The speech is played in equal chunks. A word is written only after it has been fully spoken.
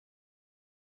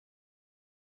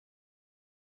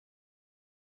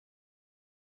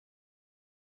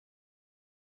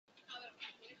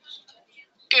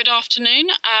Good afternoon.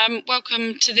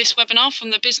 Welcome to this webinar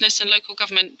from the Business and Local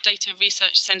Government Data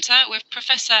Research Centre with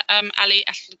Professor Ali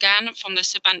Atilgan from the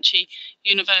Sabanci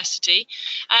University.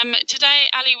 Today,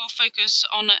 Ali will focus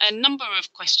on a number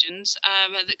of questions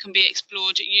that can be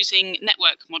explored using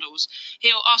network models.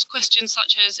 He'll ask questions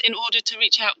such as, in order to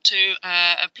reach out to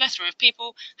a plethora of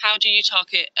people, how do you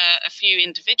target a few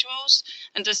individuals?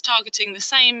 And does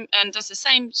the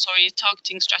same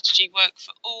targeting strategy work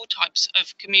for all types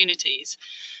of communities?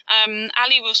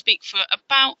 Ali will speak for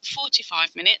about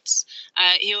 45 minutes.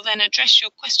 He'll then address your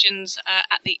questions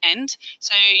at the end.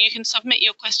 So you can submit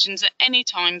your questions at any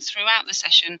time throughout the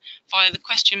session via the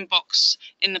question box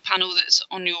in the panel that's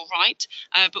on your right.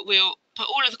 But we'll put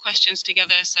all of the questions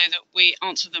together so that we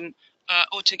answer them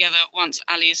all together once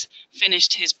Ali's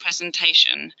finished his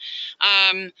presentation.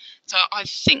 So I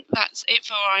think that's it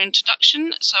for our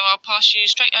introduction. So I'll pass you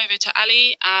straight over to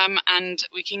Ali and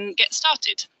we can get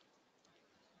started.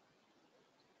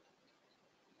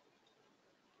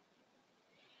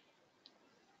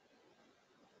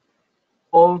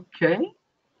 Okay.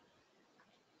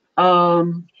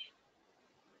 Thank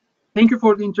you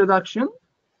for the introduction.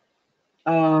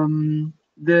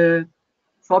 The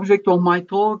subject of my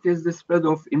talk is the spread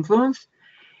of influence.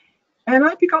 And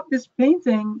I pick up this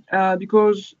painting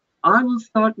because I will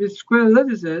start with square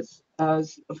lattices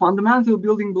as fundamental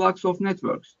building blocks of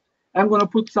networks. I'm going to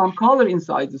put some color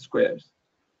inside the squares.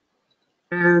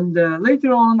 And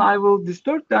later on, I will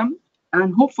distort them.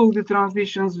 And hopefully the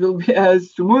transitions will be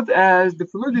as smooth as the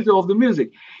fluidity of the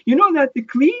music. You know that the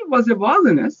Klee was a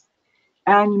violinist,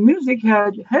 and music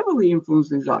had heavily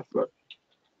influenced his artwork.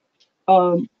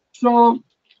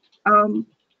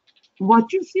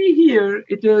 What you see here,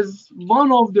 it is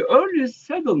one of the earliest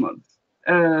settlements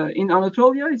in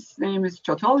Anatolia. Its name is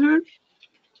Çatalhöyük.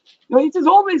 Now, it is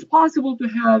always possible to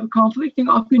have conflicting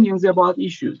opinions about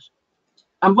issues.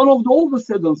 And one of the oldest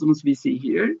settlements we see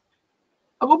here.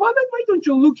 But why don't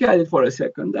you look at it for a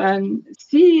second and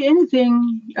see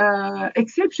anything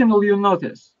exceptional you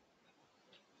notice?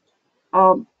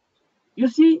 You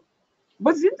see,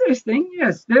 what's interesting,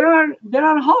 yes, there are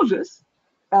houses,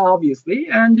 obviously,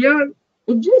 and they are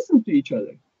adjacent to each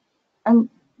other. And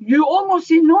you almost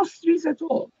see no streets at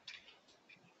all.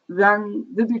 Then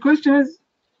the question is,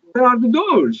 where are the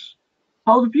doors?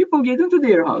 How do people get into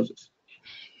their houses?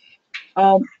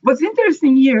 What's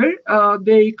interesting here,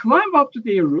 they climb up to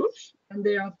their roofs and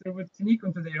they afterwards sneak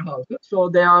into their houses. So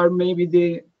they are maybe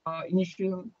the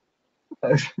initial,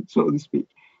 so to speak.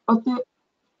 But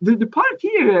the part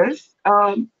here is,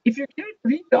 if you can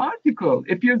read the article,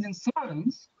 appeared in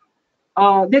Science,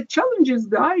 that challenges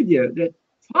the idea that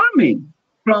farming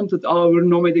prompted our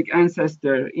nomadic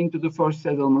ancestor into the first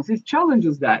settlements. It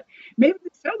challenges that. Maybe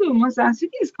the settlements and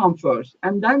cities come first,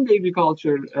 and then the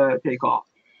agriculture take off.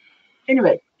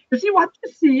 Anyway, you see what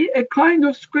you see, a kind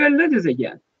of square lattice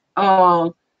again.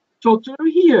 So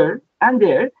through here and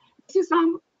there, you see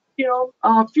some,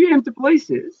 a few empty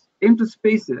places, empty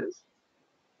spaces.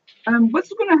 And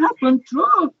what's going to happen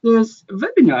throughout this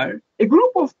webinar, a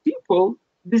group of people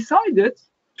decided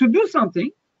to do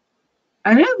something,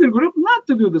 and another group not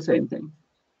to do the same thing.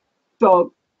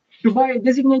 So to buy a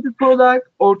designated product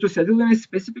or to settle in a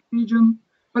specific region.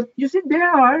 But you see, there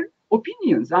are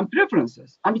opinions and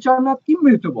preferences, and which are not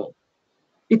immutable.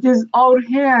 It is our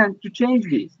hand to change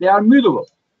these. They are mutable.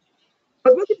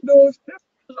 But what if those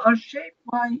preferences are shaped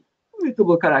by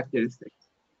immutable characteristics,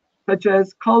 such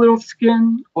as color of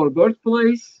skin or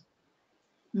birthplace?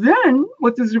 Then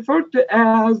what is referred to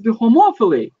as the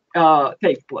homophily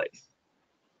takes place.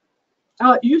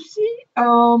 You see,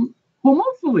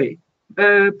 homophily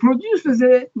produces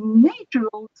a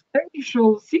natural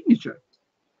spatial signature.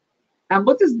 And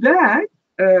what is that?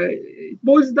 It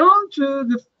boils down to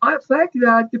the fact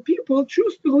that the people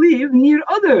choose to live near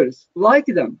others like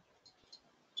them.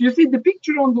 So you see the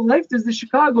picture on the left is the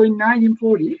Chicago in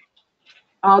 1940.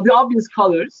 The obvious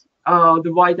colors,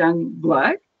 the white and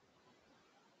black.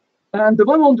 And the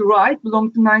one on the right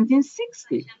belonged to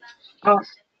 1960. So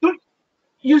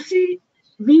you see,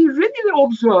 we readily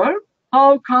observe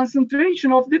how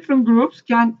concentration of different groups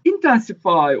can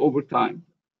intensify over time.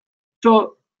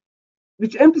 So,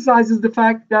 which emphasizes the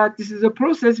fact that this is a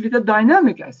process with a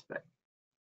dynamic aspect.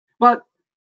 But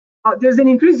there's an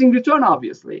increasing return,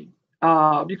 obviously,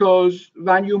 because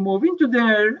when you move into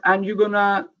there and you're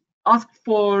gonna ask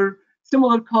for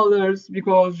similar colors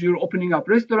because you're opening up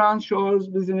restaurants, stores,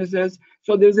 businesses,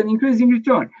 so there's an increasing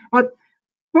return. But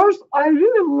first, I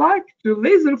really like to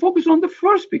laser focus on the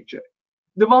first picture.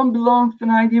 The one belongs to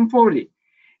 1940.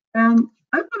 And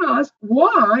I'm gonna ask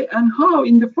why and how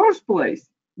in the first place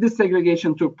this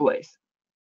segregation took place.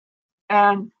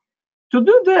 And To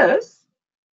do this,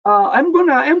 I'm going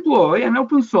to employ an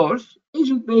open source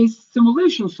agent-based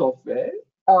simulation software.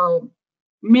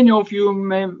 Many of you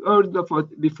may have heard of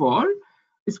it before.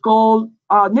 It's called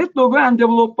NetLogo and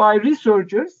developed by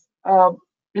researchers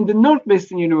in the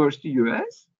Northwestern University,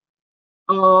 US.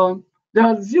 There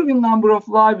are a zillion number of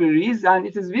libraries, and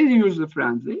it is very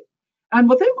user-friendly. And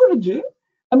what I'm going to do,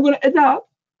 I'm going to adapt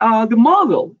the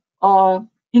model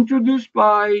introduced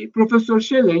by Professor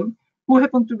Schelling, who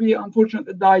happened to be,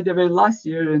 unfortunately, died away last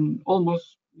year and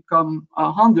almost become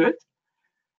 100.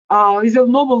 He's a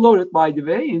Nobel laureate, by the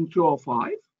way, in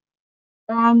 2005.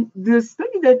 And the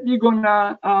study that we're going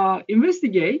to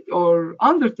investigate or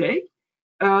undertake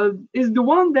is the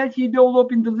one that he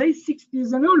developed in the late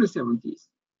 60s and early 70s.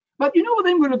 But you know what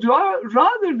I'm going to do?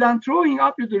 Rather than throwing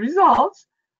up you the results,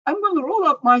 I'm going to roll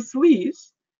up my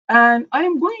sleeves and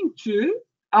I'm going to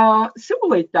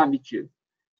simulate them with you.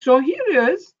 So here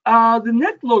is the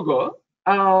NetLogo.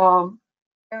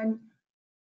 And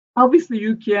obviously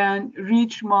you can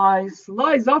reach my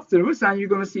slides afterwards and you're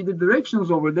going to see the directions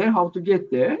over there, how to get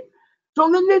there. So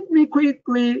then let me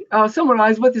quickly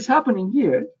summarize what is happening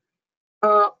here.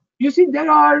 You see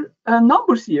there are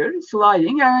numbers here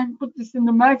sliding, and I put this in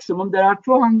the maximum. There are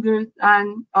 200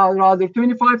 and rather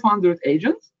 2,500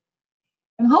 agents,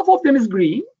 and half of them is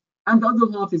green and the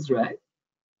other half is red.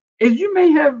 As you may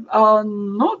have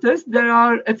noticed, there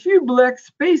are a few black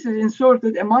spaces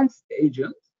inserted amongst the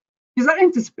agents. These are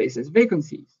empty spaces,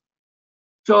 vacancies.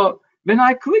 So when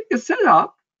I click the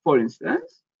setup, for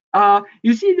instance,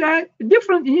 you see that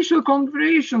different initial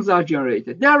configurations are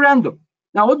generated. They are random.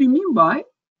 Now, what do you mean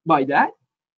by that?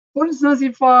 For instance,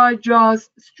 if I just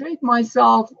straight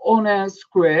myself on a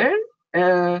square,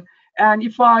 and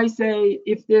if I say,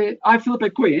 I flip a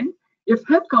coin, if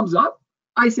head comes up,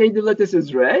 I say the lattice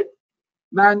is red.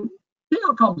 When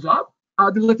tail comes up,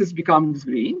 the lattice becomes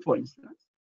green, for instance.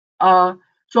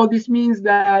 So this means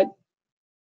that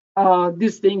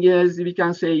this thing is, we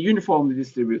can say, uniformly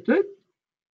distributed.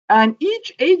 And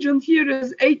each agent here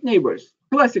is 8 neighbors.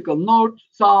 Classical, north,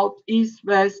 south, east,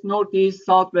 west, northeast,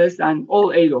 southwest, and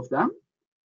all 8 of them.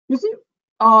 You see,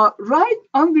 right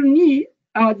underneath,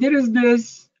 there is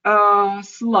this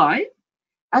slide,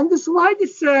 and the slide it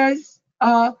says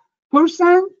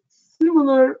percent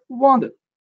similar wanted.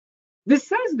 This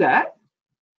says that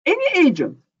any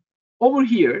agent over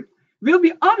here will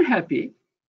be unhappy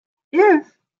if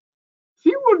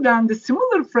fewer than the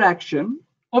similar fraction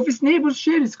of its neighbors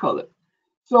share its color.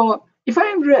 So if I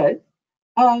am red,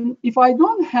 and if I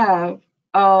don't have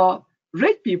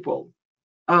red people,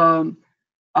 at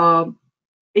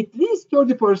least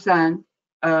 30%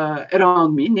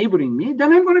 around me, neighboring me,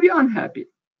 then I'm going to be unhappy.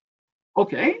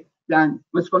 Okay, then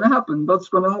what's going to happen? What's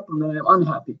going to happen when I'm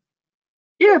unhappy?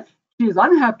 If she's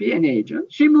unhappy, an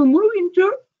agent, she will move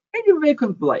into any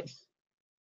vacant place.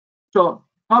 So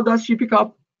how does she pick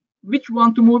up which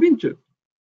one to move into?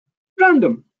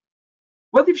 Random.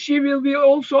 What if she will be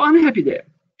also unhappy there?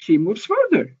 She moves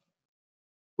further.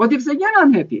 What if it's again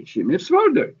unhappy? She moves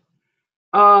further.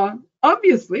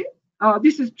 Obviously,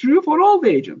 this is true for all the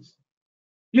agents.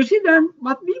 You see then,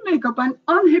 what we make up an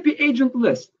unhappy agent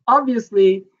list.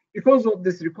 Obviously, because of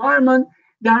this requirement,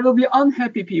 there will be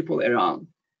unhappy people around.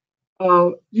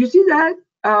 You see that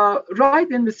right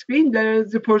in the screen, there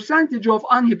is a percentage of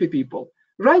unhappy people.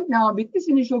 Right now, with this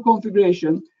initial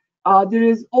configuration, there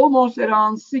is almost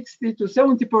around 60 to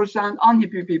 70%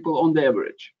 unhappy people on the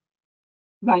average.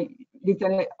 Now, you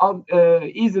can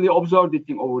easily observe the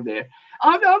thing over there.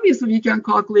 Obviously, we can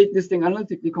calculate this thing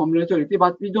analytically, combinatorically,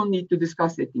 but we don't need to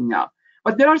discuss that thing now.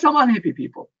 But there are some unhappy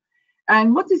people.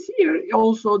 And what is here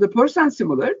also the percent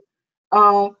similar,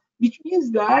 which means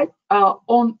that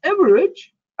on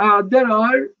average, there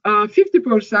are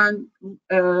 50%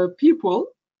 people.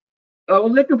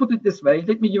 Let me put it this way.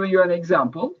 Let me give you an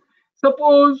example.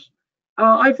 Suppose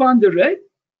I found the red,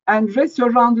 and red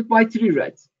surrounded by 3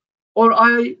 reds. Or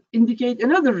I indicate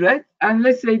another red, and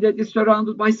let's say that it's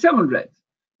surrounded by 7 reds.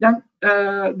 Then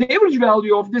the average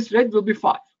value of this red will be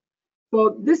 5.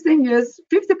 So this thing is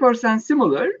 50%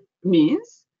 similar,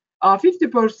 means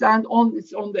 50%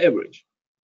 on the average.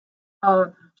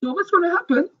 So what's going to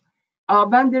happen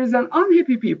when there is an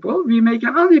unhappy people? We make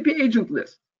an unhappy agent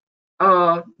list.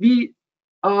 We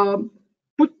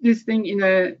put this thing in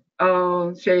a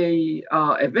say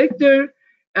a vector,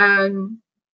 and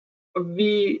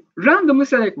we randomly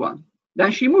select one.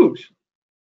 Then she moves.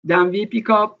 Then we pick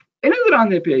up another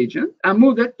unhappy agent and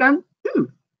move that then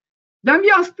too. Then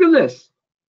we ask the list,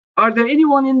 are there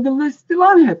anyone in the list still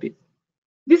unhappy?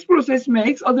 This process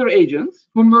makes other agents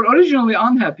who were originally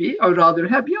unhappy, or rather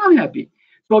happy, unhappy.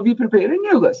 So we prepare a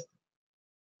new list.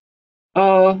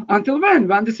 Until when?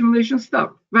 When the simulation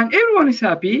stops. When everyone is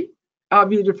happy,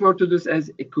 we refer to this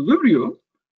as equilibrium.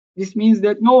 This means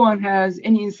that no one has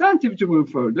any incentive to move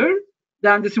further,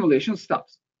 then the simulation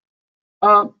stops.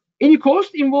 Any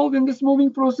cost involved in this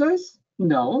moving process?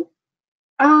 No.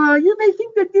 You may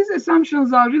think that these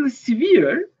assumptions are really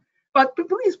severe, but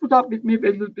please put up with me a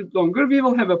little bit longer. We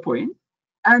will have a point.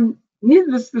 And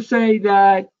needless to say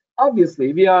that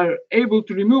obviously we are able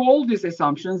to remove all these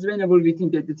assumptions whenever we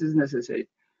think that it is necessary.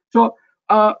 So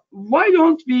why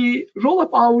don't we roll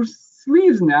up our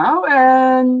sleeves now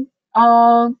and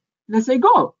let's say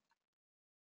go.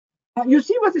 You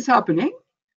see what is happening.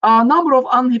 Number of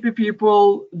unhappy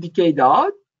people decayed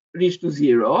out, reached to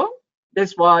 0.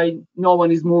 That's why no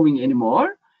one is moving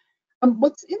anymore.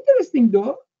 What's interesting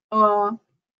though,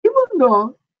 even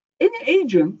though any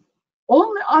agent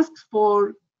only asks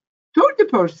for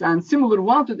 30% similar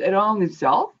wanted around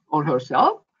himself or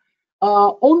herself,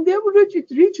 on the average it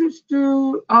reaches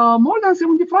to more than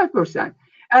 75%.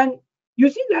 And you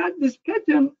see that this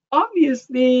pattern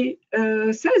obviously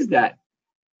says that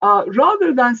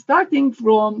rather than starting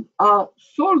from a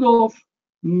sort of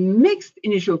mixed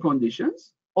initial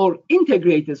conditions or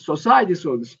integrated society,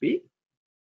 so to speak,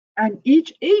 and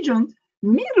each agent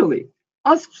merely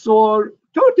asks for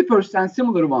 30%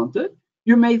 similar wanted,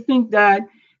 you may think that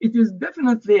it is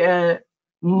definitely a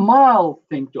mild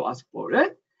thing to ask for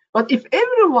it. But if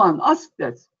everyone asks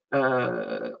that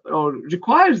or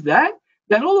requires that,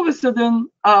 then all of a sudden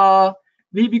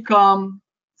we become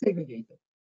segregated.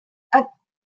 And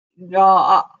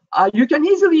you can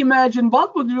easily imagine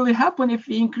what would really happen if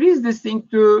we increase this thing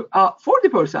to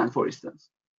 40%, for instance.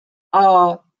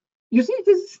 You see, it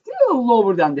is still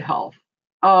lower than the half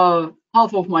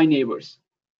of my neighbors.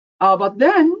 But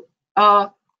then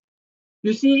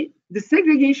you see the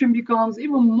segregation becomes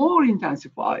even more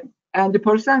intensified, and the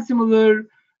percent similar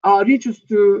reaches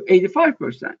to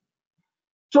 85%.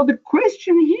 So the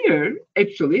question here,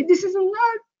 actually, this is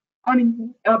not, I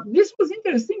mean, this was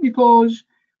interesting because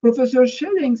Professor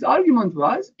Schelling's argument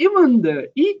was even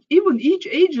each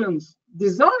agent's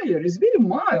desire is very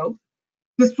mild.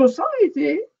 The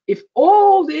society, if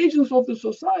all the agents of the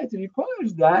society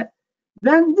requires that,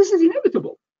 then this is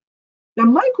inevitable.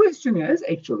 Then my question is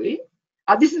actually,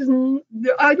 I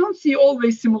don't see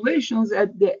always simulations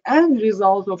at the end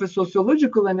result of a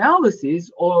sociological analysis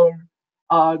or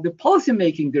the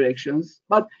policy-making directions.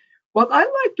 But what I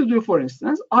like to do, for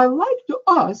instance, I like to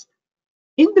ask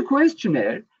in the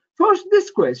questionnaire, first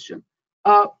this question,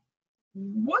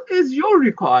 what is your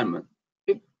requirement?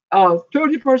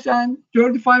 30%,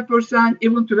 35%,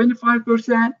 even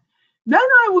 25%, then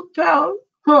I would tell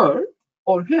her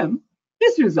or him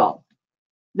this result.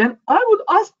 Then I would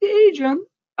ask the agent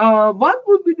what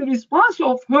would be the response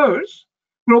of hers,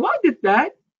 provided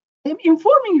that I'm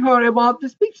informing her about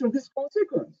this picture, this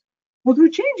consequence. Would we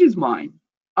change his mind?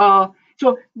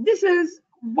 So this is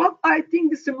what I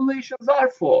think the simulations are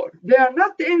for. They are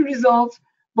not the end results,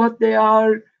 but they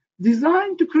are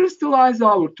designed to crystallize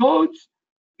our thoughts,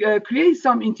 create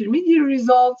some intermediate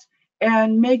results,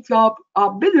 and make up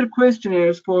better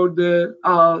questionnaires for the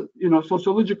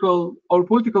sociological or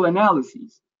political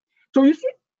analyses. So you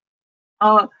see,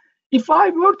 if I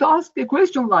were to ask a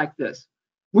question like this,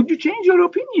 would you change your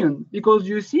opinion because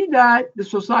you see that the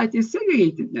society is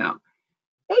segregated now?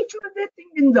 Actually, that thing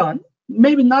been done,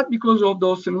 maybe not because of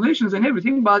those simulations and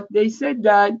everything, but they said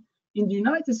that in the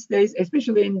United States,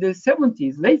 especially in the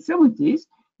 70s, late 70s,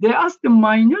 they asked the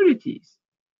minorities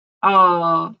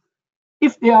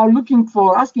if they are asking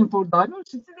for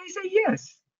diversity, they say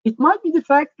yes. It might be the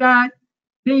fact that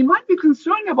they might be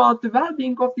concerned about the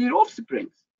well-being of their offspring.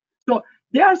 So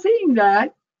they are saying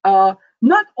that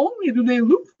not only do they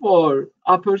look for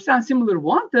a percent similar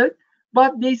wanted,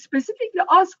 but they specifically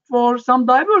ask for some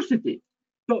diversity.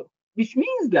 So which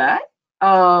means that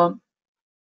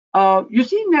you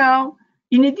see now,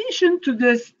 in addition to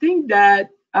this thing that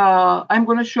I'm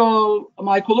going to show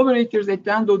my collaborators at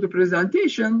the end of the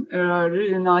presentation,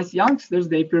 really nice youngsters,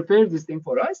 they prepared this thing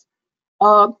for us.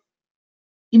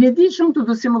 In addition to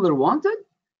the similar wanted,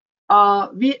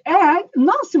 we add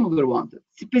non-similar wanted,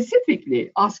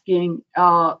 specifically asking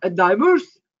a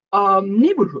diverse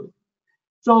neighborhood.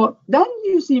 So then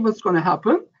you see what's going to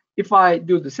happen if I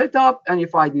do the setup and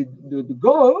if I do the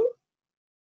go.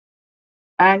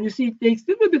 And you see it takes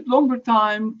a little bit longer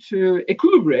time to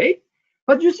equilibrate.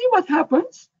 But you see what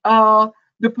happens.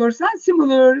 The percent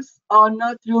similars are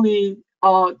not really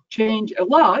change a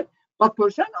lot, but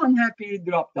percent unhappy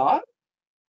dropped out.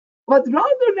 But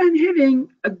rather than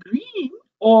having a green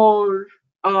or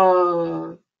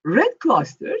red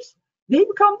clusters, they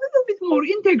become a little bit more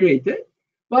integrated.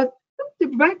 But the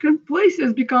vacant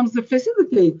places becomes the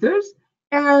facilitators,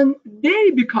 and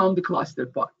they become the cluster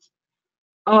points.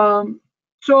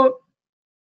 So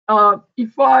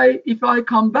if I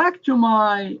come back to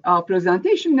my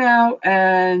presentation now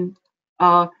and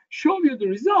show you the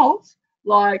results,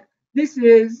 like this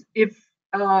is if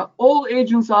all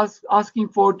agents are asking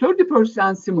for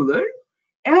 30% similar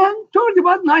and 30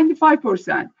 about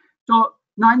 95%. So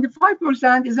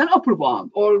 95% is an upper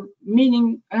bound, or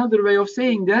meaning another way of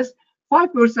saying this,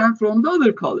 5% from the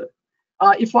other color.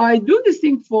 If I do this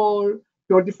thing for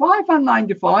 35 and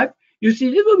 95, you see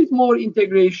a little bit more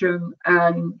integration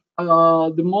and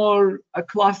the more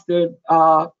clustered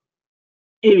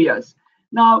areas.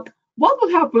 Now, what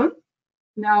will happen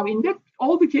now in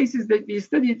all the cases that we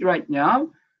studied right now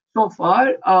so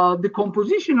far? The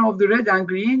composition of the red and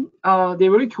green, they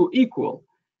were equal.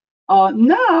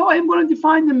 Now I'm going to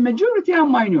define the majority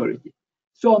and minority.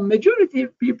 So majority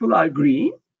of people are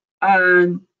green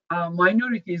and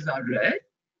minorities are red.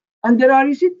 And there are,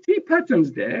 you see, 3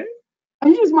 patterns there.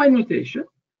 And here's my notation.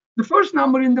 The first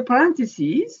number in the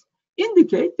parentheses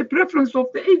indicate the preference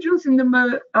of the agents in the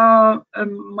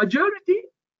majority.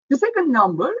 The second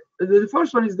number, the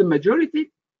first one is the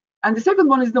majority, and the second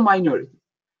one is the minority.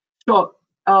 So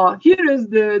here is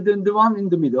the one in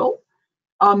the middle.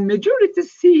 Majority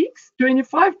seeks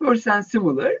 25%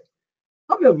 similar.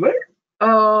 However,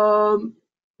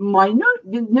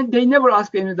 they never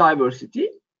ask any diversity.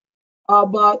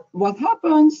 But what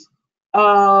happens?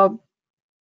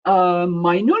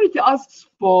 Minority asks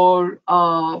for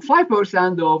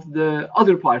 5% of the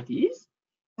other parties.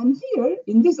 And here,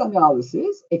 in this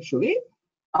analysis, actually,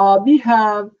 we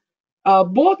have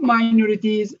both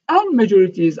minorities and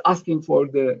majorities asking for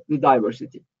the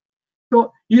diversity.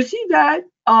 So you see that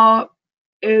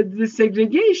the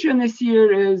segregation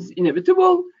here is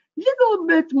inevitable. Little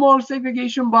bit more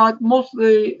segregation, but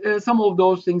mostly some of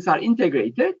those things are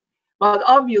integrated. But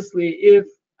obviously, if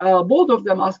both of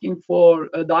them asking for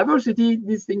diversity,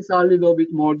 these things are a little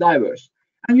bit more diverse.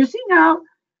 And you see now,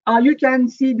 you can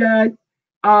see that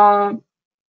the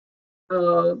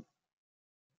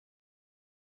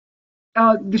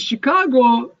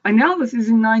Chicago analysis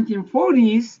in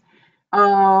 1940s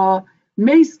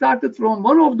may started from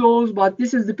one of those, but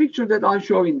this is the picture that I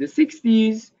show in the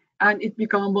 60s, and it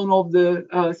became one of the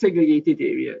segregated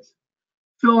areas.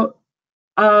 So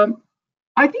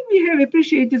I think we have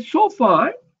appreciated so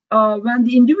far when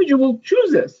the individual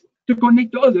chooses to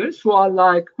connect to others who are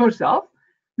like herself,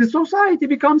 the society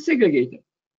becomes segregated.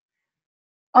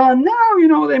 Now, you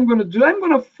know what I'm going to do? I'm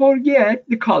going to forget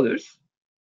the colors,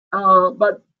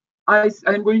 but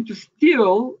I'm going to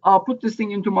still put this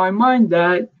thing into my mind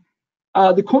that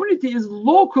the community is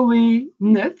locally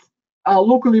knit,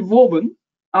 locally woven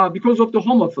because of the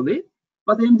homophily,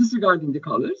 but I'm disregarding the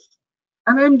colors.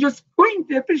 And I'm just going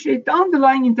to appreciate the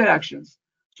underlying interactions.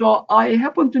 So I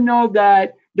happen to know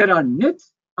that there are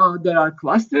knits, there are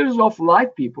clusters of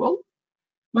like people,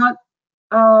 but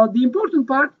the important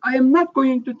part, I am not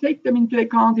going to take them into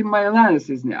account in my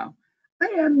analysis now. I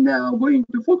am now going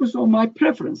to focus on my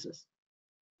preferences.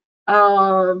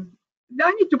 I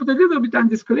need to put a little bit of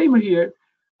disclaimer here.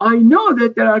 I know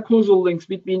that there are causal links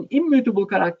between immutable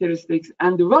characteristics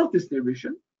and the wealth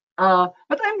distribution, but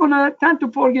I'm going to tend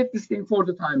to forget this thing for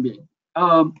the time being.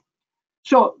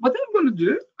 So what I'm going to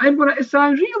do, I'm going to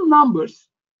assign real numbers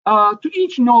to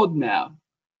each node now.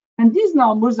 And these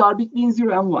numbers are between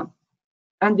 0 and 1.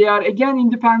 And they are, again,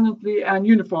 independently and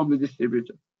uniformly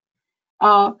distributed.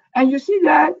 And you see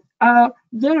that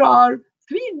there are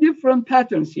 3 different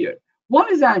patterns here.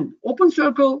 One is an open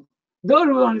circle, the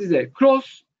other one is a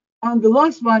cross, and the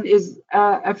last one is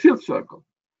a filled circle.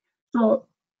 So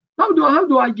how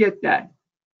do I get that?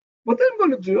 What I'm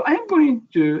going to do, I'm going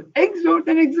to exert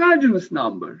an exogenous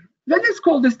number. Let's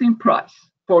call this thing price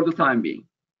for the time being.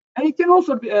 And it can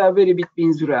also vary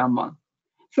between 0 and 1.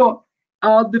 So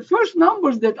the first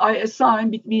numbers that I assign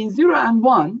between 0 and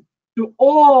 1 to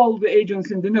all the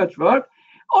agents in the network,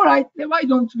 all right, why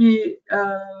don't we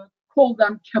call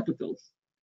them capitals?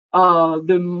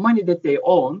 The money that they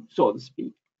own, so to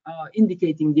speak,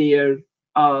 indicating their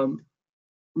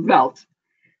wealth.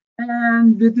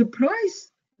 And the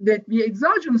price that we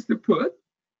exogenously put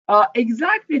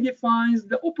exactly defines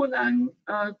the open and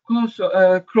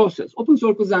crosses, open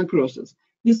circles and crosses.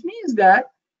 This means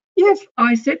that if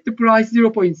I set the price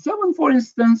 0.7, for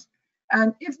instance,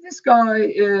 and if this guy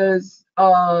is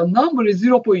number is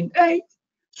 0.8,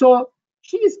 so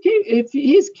if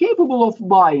he is capable of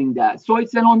buying that, so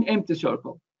it's an empty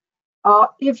circle.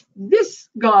 If this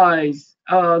guy's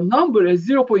number is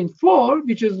 0.4,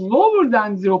 which is lower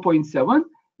than 0.7,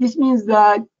 this means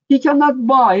that he cannot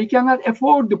buy, he cannot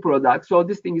afford the product, so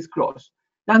this thing is crossed.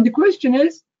 Then the question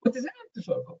is, what is an empty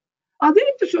circle? The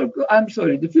empty circle, I'm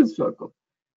sorry, the field circle.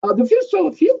 The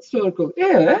field circle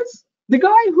is the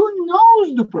guy who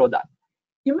knows the product.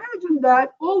 Imagine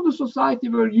that all the society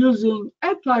were using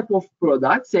a type of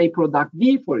product, say product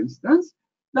B, for instance.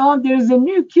 Now there is a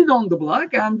new kid on the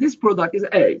block, and this product is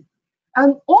A.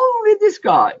 And only this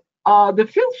guy, the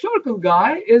field circle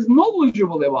guy, is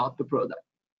knowledgeable about the product.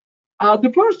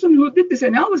 The person who did this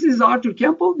analysis is Arthur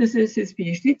Campbell. This is his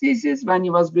PhD thesis when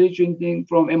he was graduating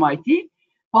from MIT.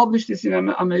 Published this in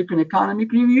American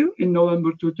Economic Review in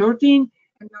November 2013.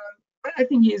 And I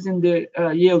think he is in the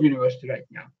Yale University right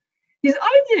now. His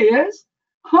idea is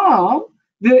how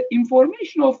the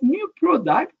information of new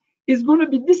product is going to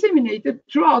be disseminated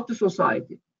throughout the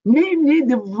society, namely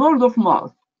the word of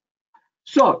mouth.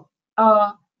 So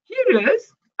here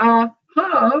is how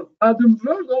the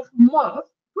word of mouth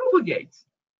propagates.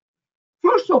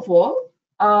 First of all,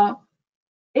 all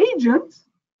agents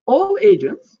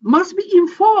must be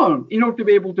informed in order to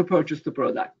be able to purchase the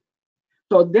product.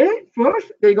 So they're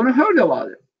going to hear about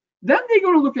it. Then they're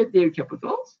going to look at their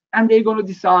capitals, and they're going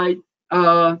to decide.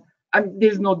 And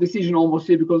there's no decision almost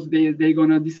here because they're going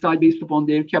to decide based upon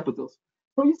their capitals.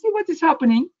 So you see what is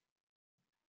happening.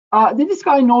 This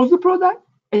guy knows the product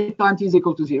at time t is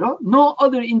equal to 0. No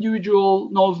other individual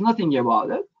knows nothing about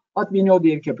it, but we know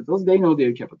their capitals. They know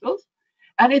their capitals.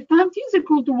 And at time t is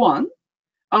equal to 1,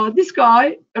 this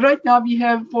guy, right now we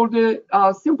have, for the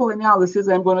simple analysis,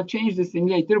 I'm going to change this thing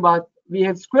later, but we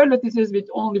have square lattices with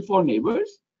only 4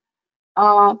 neighbors.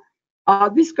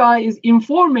 This guy is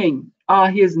informing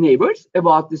his neighbors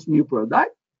about this new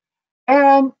product.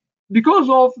 And because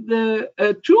of the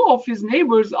 2 of his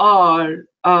neighbors are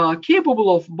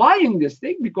capable of buying this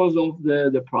thing because of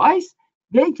the price,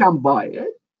 they can buy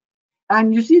it.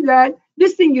 And you see that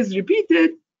this thing is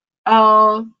repeated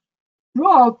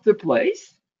throughout the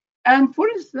place. And for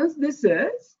instance, this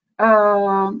is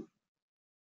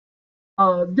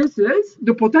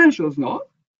the potentials node.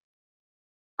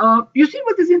 You see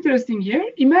what is interesting here?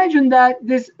 Imagine that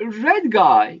this red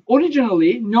guy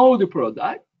originally know the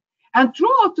product, and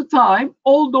throughout the time,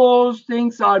 all those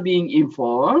things are being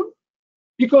informed,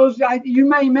 because you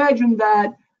may imagine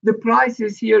that the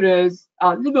prices here is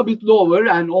a little bit lower,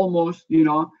 and almost,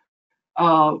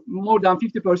 more than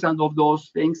 50% of those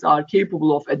things are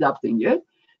capable of adapting it.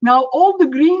 Now, all the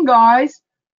green guys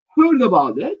heard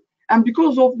about it, and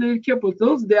because of their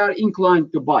capitals, they are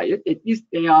inclined to buy it. At least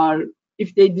they are.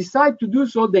 If they decide to do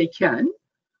so, they can.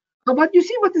 But you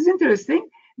see what is interesting?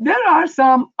 There are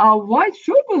some white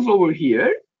circles over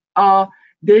here.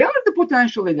 They are the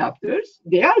potential adapters.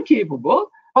 They are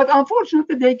capable, but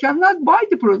unfortunately, they cannot buy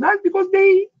the product because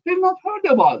they have not heard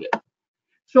about it.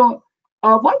 So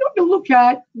why don't we look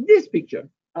at this picture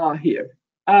here?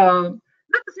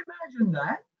 Let us imagine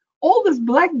that all these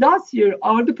black dots here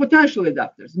are the potential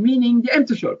adapters, meaning the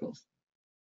empty circles.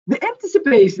 The empty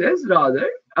spaces, rather,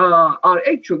 are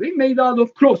actually made out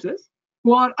of crosses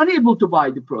who are unable to buy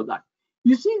the product.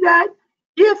 You see that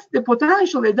if the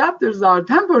potential adapters are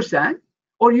 10%,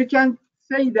 or you can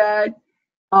say that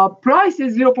price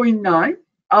is 0.9,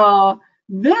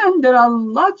 then there are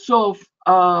lots of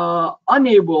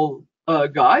unable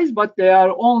guys, but there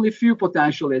are only few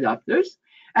potential adapters.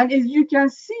 And as you can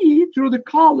see through the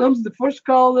columns, the first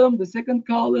column, the second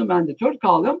column, and the third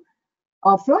column,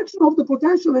 a fraction of the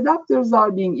potential adapters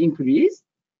are being increased.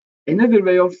 Another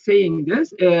way of saying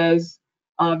this is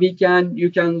you can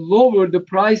lower the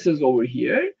prices over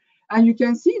here, and you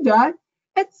can see that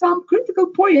at some critical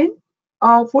point,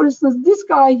 for instance, this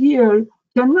guy here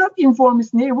cannot inform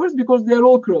his neighbors because they're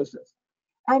all crosses.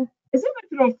 And as a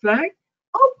matter of fact,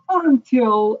 up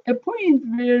until a point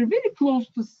where very close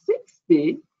to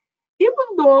 60,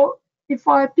 even though if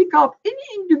I pick up any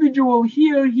individual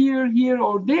here,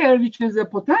 or there, which is a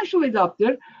potential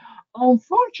adapter,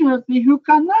 unfortunately, who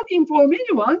cannot inform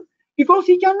anyone because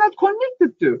he cannot connect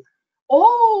it to.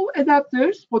 All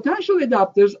adapters, potential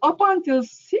adapters, up until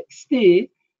 60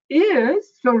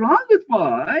 is surrounded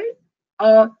by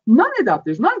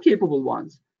non-adapters, non-capable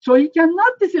ones. So he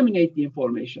cannot disseminate the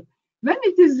information. When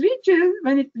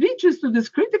it reaches to this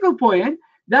critical point,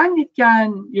 then it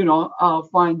can,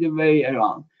 find a way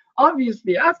around.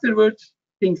 Obviously, afterwards,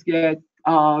 things get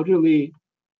really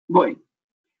going.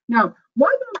 Now,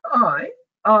 why don't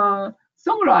I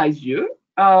summarize you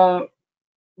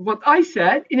what I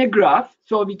said in a graph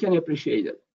so we can appreciate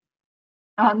it.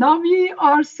 Now we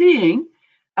are seeing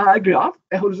a graph,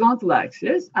 a horizontal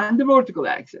axis and the vertical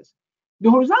axis. The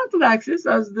horizontal axis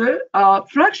has the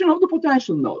fraction of the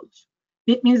potential nodes.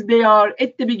 It means they are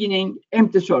at the beginning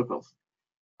empty circles.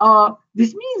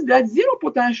 this means that zero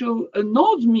potential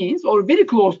nodes means, or very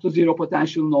close to zero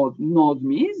potential nodes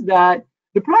means that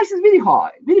the price is very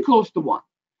high, very close to 1.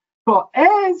 So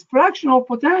as fraction of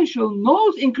potential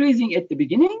nodes increasing at the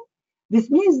beginning, this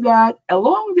means that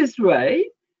along this way,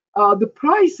 the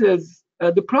price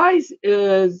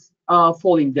is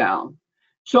falling down.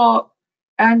 So,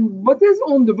 and what is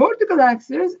on the vertical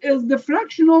axis is the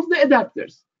fraction of the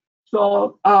adapters.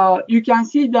 So you can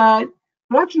see that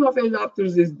fraction of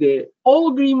adapters is the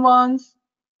all green ones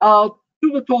to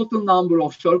the total number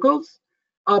of circles.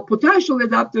 Potential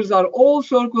adapters are all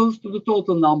circles to the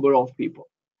total number of people.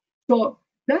 So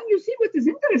then you see what is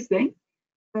interesting.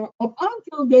 Up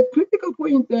until that critical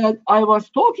point that I was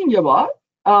talking about,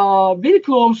 very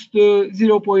close to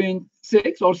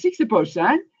 0.6 or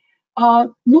 60%,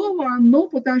 no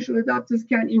potential adapters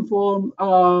can inform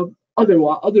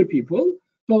other people.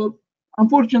 So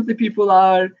unfortunately, people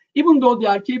are, even though they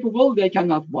are capable, they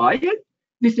cannot buy it.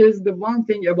 This is the one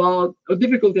thing about a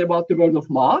difficulty about the word of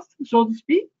mouth, so to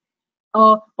speak.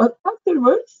 But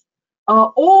afterwards,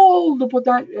 all the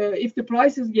if the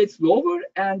prices gets lower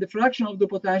and the fraction of the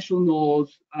potential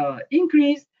nodes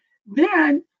increase,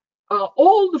 then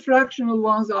all the fractional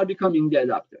ones are becoming the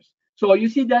adapters. So you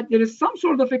see that there is some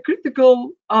sort of a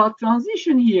critical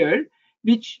transition here,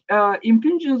 which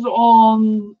impinges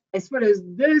on, as far as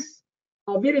this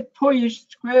very toyish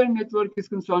square network is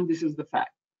concerned, this is the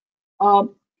fact.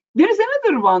 There is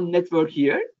another one network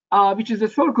here, which is a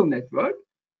circle network.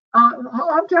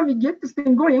 How can we get this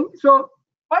thing going? So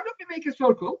why don't we make a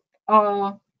circle,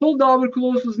 hold our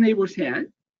closest neighbor's hand.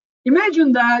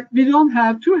 Imagine that we don't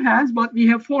have 2 hands, but we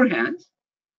have 4 hands,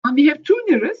 and we have 2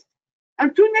 nearest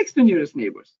and 2 next to nearest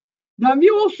neighbors. Then we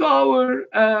also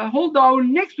hold our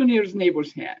next to nearest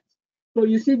neighbor's hands. So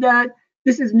you see that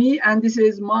this is me, and this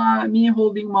is me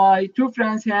holding my 2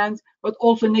 friends' hands, but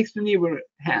also next to neighbor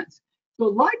hands. So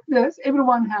like this,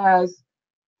 everyone has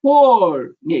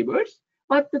 4 neighbors,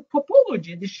 but the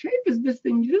topology, the shape is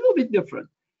distinct, a little bit different.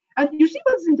 And you see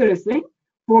what's interesting?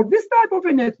 For this type of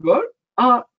a network,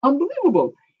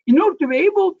 unbelievable. In order to be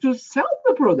able to sell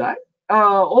the product,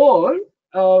 or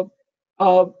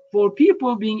for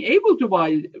people being able to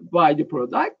buy the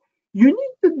product, you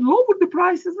need to lower the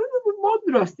prices a little bit more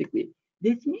drastically.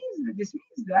 This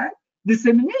means that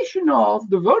dissemination of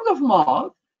the word of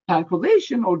mouth,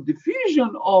 calculation or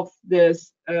diffusion of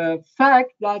this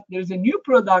fact that there's a new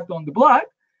product on the block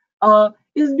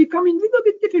is becoming a little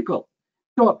bit difficult.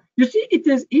 So you see, it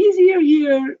is easier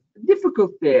here,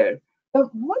 difficult there.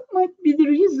 What might be the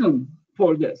reason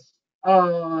for this?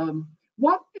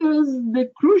 What is the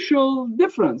crucial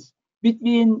difference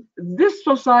between this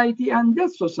society and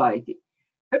that society?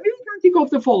 We can think of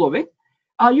the following.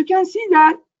 You can see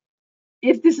that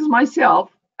if this is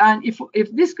myself, and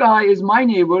if this guy is my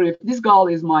neighbor, if this girl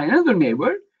is my another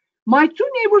neighbor, my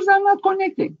 2 neighbors are not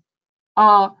connecting.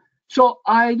 So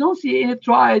I don't see any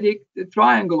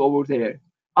triangle over there.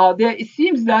 It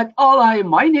seems that all I have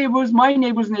my neighbors,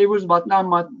 but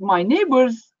now my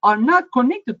neighbors are not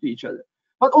connected to each other.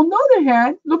 But on the other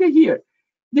hand, look at here.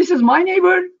 This is my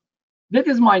neighbor, that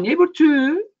is my neighbor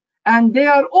too, and they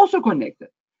are also connected.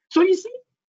 So you see,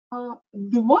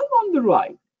 the one on the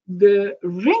right, the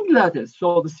ring lattice,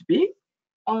 so to speak,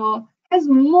 has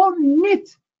more knit,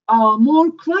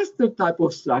 more cluster type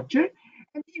of structure,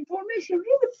 and the information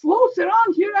really flows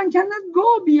around here and cannot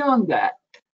go beyond that.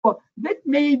 But that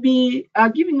may be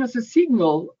giving us a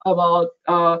signal about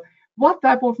what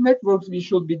type of networks we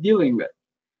should be dealing with.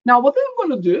 Now, what I'm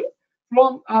going to do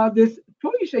from these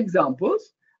toyish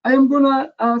examples, I am going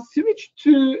to switch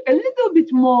to a little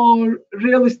bit more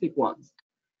realistic ones.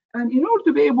 And in order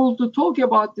to be able to talk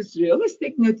about this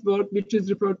realistic network, which is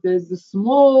referred to as the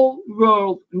small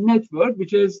world network,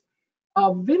 which is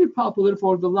very popular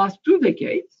for the last 2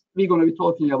 decades, we're going to be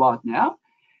talking about now,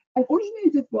 and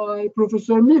originated by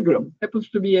Professor Milgram, happens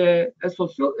to be a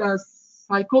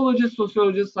psychologist,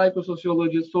 sociologist,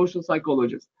 psychosociologist, social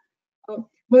psychologist.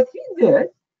 What he did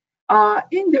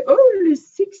in the early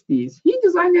 60s, he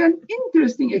designed an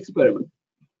interesting experiment.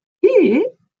 He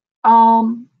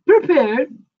prepared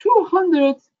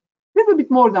 200, little bit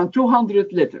more than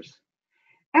 200 letters,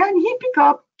 and he picked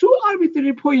up 2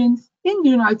 arbitrary points in the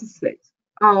United States.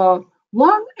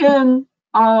 One in,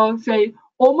 say,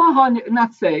 Omaha,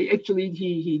 not say, actually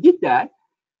he did that,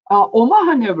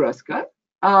 Omaha, Nebraska,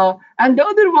 and the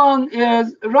other one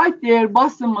is right there,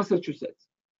 Boston, Massachusetts.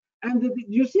 And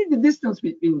you see the distance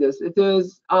between this. It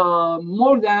is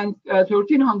more than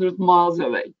 1,300 miles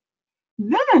away.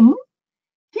 Then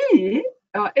he,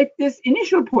 at this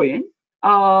initial point,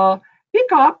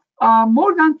 pick up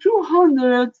more than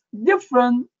 200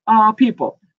 different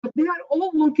people. they are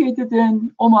all located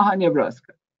in Omaha,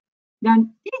 Nebraska.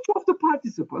 Then each of the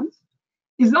participants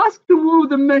is asked to move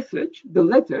the message, the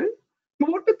letter,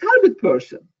 toward the target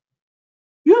person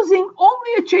using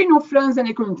only a chain of friends and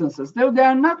acquaintances. They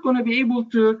are not going to be able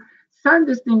to send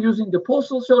this thing using the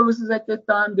postal services at that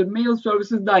time, the mail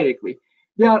services directly.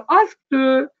 They are asked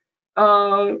to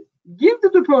give to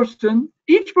the person,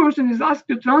 each person is asked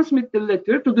to transmit the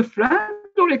letter to the friend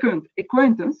or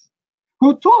acquaintance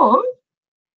who thought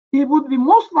he would be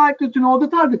most likely to know the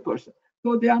target person.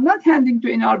 So they are not handing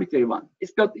to an arbitrary one.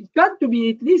 It's got to be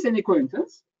at least an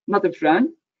acquaintance, not a friend.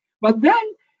 But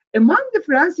then among the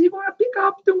friends, you're going to pick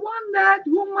up the one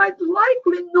who might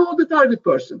likely know the target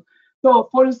person. So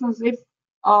for instance, if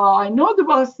I know the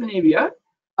Boston area,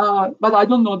 but I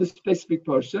don't know the specific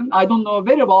person, I don't know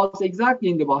whereabouts exactly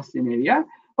in the Boston area.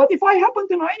 But if I happen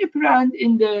to know any friend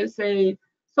in the, say,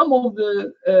 some of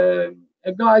the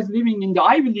guys living in the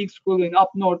Ivy League school in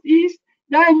up northeast,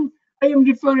 then I am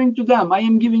referring to them. I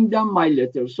am giving them my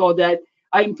letter so that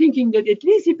I am thinking that at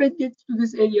least if it gets to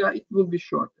this area, it will be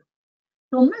shorter.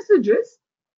 So messages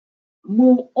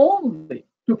move only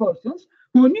to persons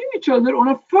who knew each other on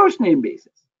a first name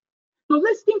basis. So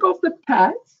let's think of the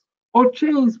paths or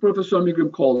chains, Professor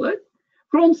Milgram called it,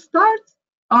 from start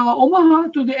Omaha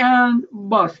to the end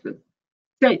Boston.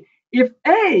 Say, if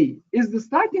A is the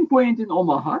starting point in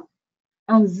Omaha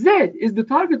and Z is the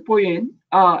target point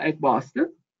at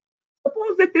Boston,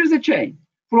 suppose that there's a chain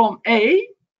from A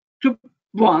to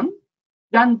 1,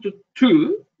 then to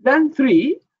 2, then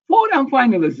 3, 4, and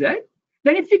finally Z.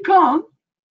 Then if you count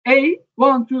A,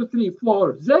 1, 2, 3,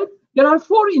 4, Z, there are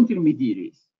 4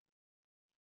 intermediaries.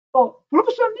 So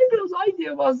Professor Milgram's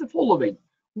idea was the following.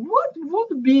 What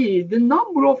would be the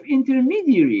number of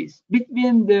intermediaries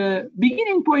between the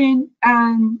beginning point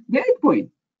and the end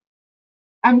point?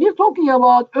 And we're talking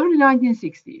about early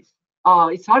 1960s.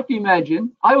 It's hard to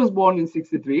imagine. I was born in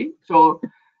 63, so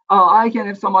I can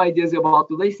have some ideas about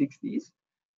the late 60s.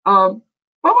 But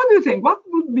what do you think? What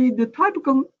would be the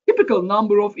typical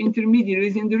number of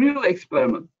intermediaries in the real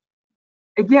experiment?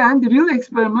 Again, the real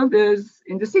experiment is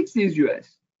in the 60s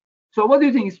US. So what do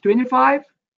you think? It's 25,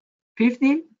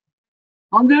 50,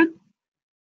 100?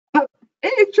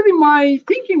 Actually, my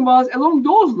thinking was along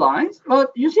those lines,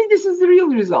 but you see, this is the real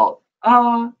result.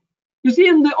 You see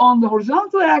on the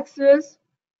horizontal axis,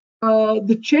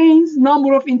 the chain's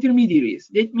number of intermediaries.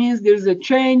 That means there's a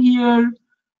chain here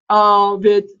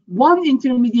with 1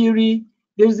 intermediary.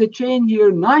 There's a chain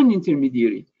here, 9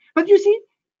 intermediary. But you see,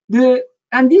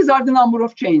 and these are the number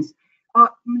of chains.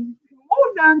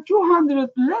 More than 200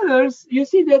 letters, you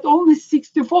see that only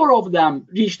 64 of them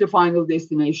reach the final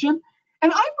destination.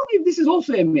 And I believe this is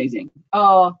also amazing.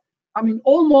 I mean,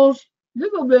 almost a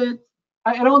little bit,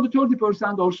 around the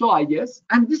 30% or so, I guess.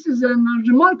 And this is a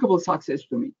remarkable success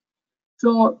to me.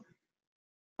 So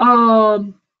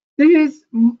this is,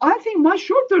 I think, much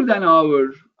shorter than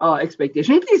our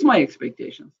expectation, at least my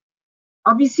expectations.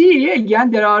 We see,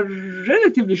 again, there are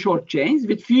relatively short chains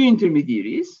with few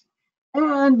intermediaries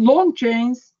and long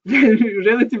chains,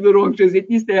 relatively long chains, at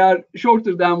least they are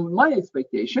shorter than my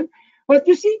expectation. But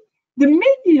you see, the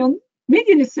median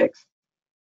is 6.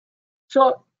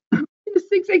 So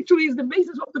 6 actually is the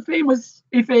basis of the famous,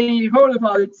 if I heard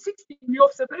about it, 60 degree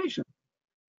of separation.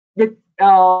 That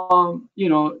sprung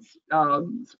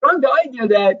the idea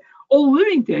that all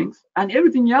living things and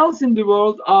everything else in the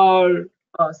world are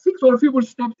 6 or fewer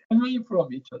steps away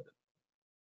from each other.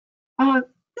 That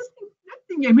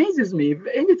thing amazes me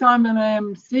anytime when I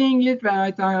am seeing it, when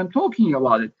I am talking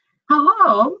about it.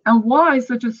 How and why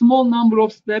such a small number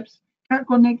of steps can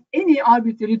connect any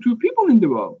arbitrary 2 people in the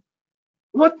world?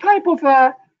 What type of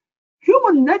a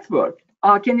human network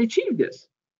can achieve this?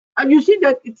 And you see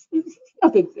that it's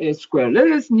not a square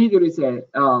lattice, neither is a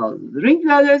ring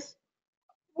lattice.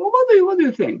 Well, what do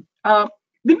you think? The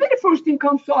very first thing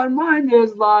comes to our mind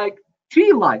is like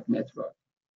tree-like network.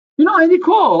 You know, I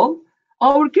recall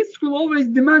our kids could always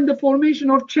demand the formation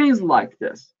of chains like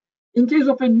this. In case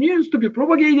of a news to be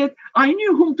propagated, I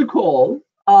knew whom to call.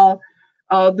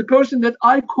 The person that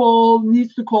I call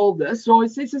needs to call this. So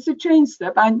it's a chain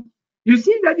step. And you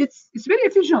see that it's very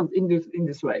efficient in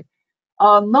this way.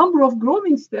 Number of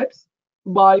growing steps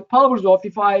by powers of,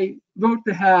 if I were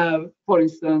to have, for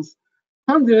instance,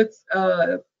 hundreds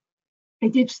at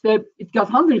each step, it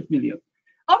got 100 million.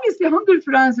 Obviously, 100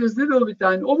 francs is a little bit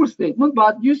an overstatement,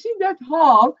 but you see that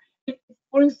how, if,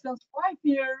 for instance, 5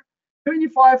 here,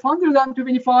 25,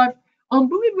 125,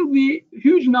 unbelievably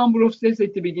huge number of steps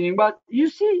at the beginning. But you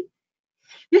see,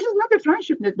 this is not a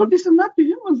friendship network. This is not the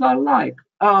humans are like.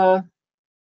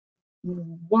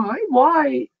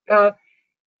 Why?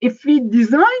 if we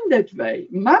design that way,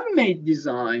 man-made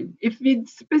design, if we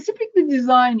specifically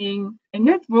designing a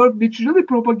network which really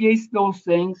propagates those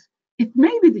things, it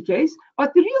may be the case,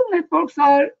 but the real networks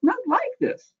are not like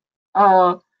this.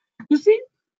 You see,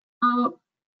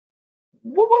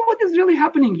 what is really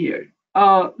happening here?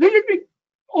 Let me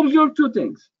observe two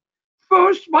things.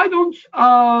 First, why don't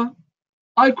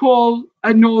I call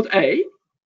a node A,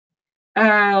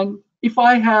 and if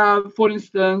I have, for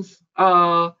instance,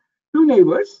 two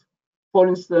neighbors, for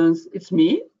instance, it's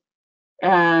me,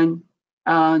 and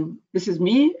this is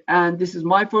me, and this is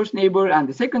my first neighbor and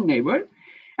the second neighbor,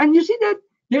 and you see that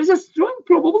there's a strong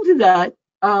probability that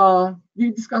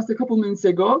we discussed a couple minutes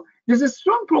ago. There's a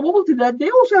strong probability that they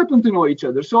also happen to know each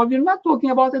other. So we're not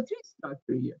talking about a tree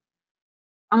structure here.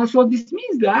 So this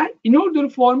means that in order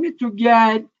for me to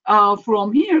get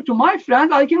from here to my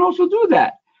friend, I can also do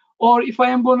that. Or if I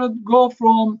am going to go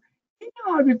from any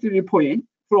arbitrary point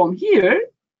from here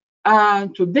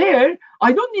to there,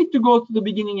 I don't need to go to the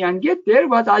beginning and get there,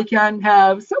 but I can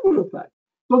have several paths.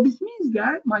 So this means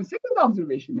that my second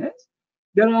observation is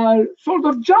there are sort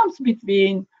of jumps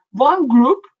between one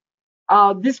group,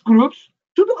 these groups,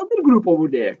 to the other group over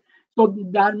there. So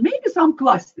there may be some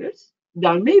clusters,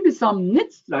 there may be some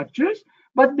net structures,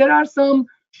 but there are some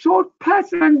short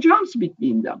paths and jumps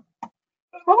between them.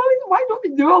 Why don't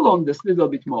we dwell on this a little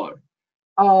bit more?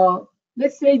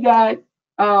 Let's say that,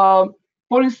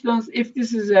 for instance, if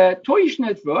this is a toyish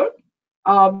network,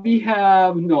 we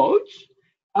have nodes,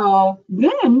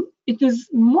 then it is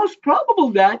most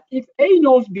probable that if A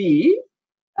knows B,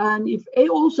 and if A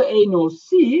also A knows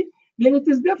C, then it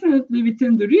is definitely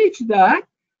within the reach that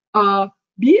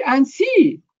B and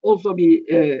C also be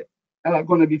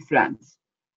going to be friends.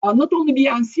 Not only B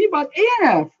and C, but A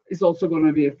and F is also going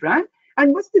to be a friend.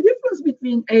 And what's the difference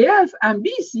between AF and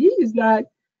BC is that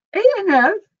A and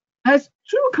F has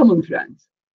two common friends,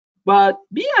 but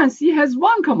B and C has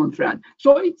one common friend.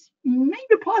 So it may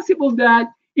be possible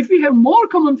that if we have more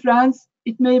common friends,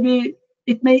 it may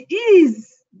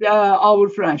ease our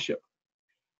friendship.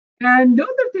 And the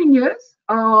other thing is,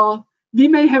 we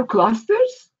may have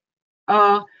clusters,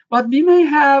 but we may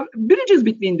have bridges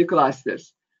between the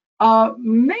clusters.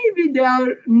 Maybe they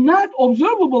are not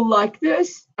observable like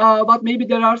this, but maybe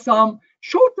there are some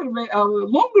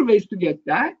longer ways to get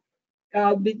that,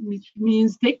 which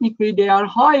means technically they are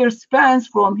higher spans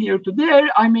from here to there.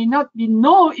 I may not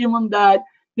know even that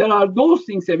there are those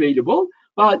things available,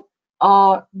 but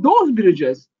those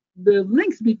bridges, the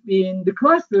links between the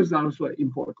clusters are also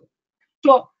important.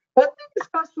 So what we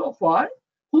discussed so far,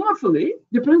 hopefully,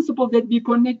 the principle that we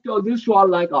connect to others who are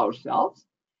like ourselves.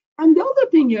 And the other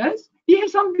thing is, we have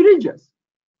some bridges.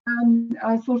 And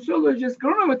sociologist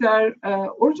Granovetter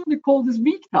originally called this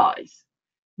weak ties.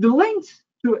 The links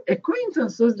to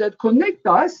acquaintances that connect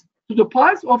us to the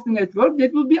parts of the network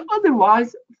that will be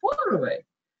otherwise far away.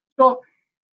 So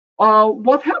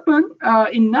what happened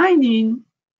in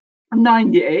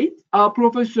 1998,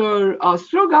 Professor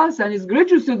Strogas and his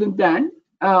graduate student then,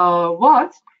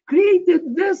 Watts,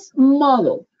 created this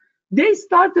model. They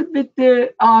started with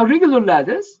the regular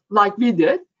ladders, like we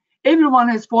did. Everyone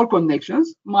has 4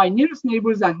 connections, my nearest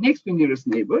neighbors and next to nearest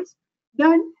neighbors.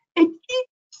 Then at each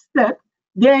step,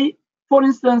 they, for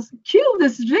instance, kill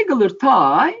this regular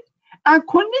tie and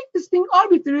connect this thing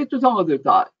arbitrarily to some other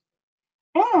tie.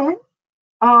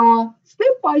 And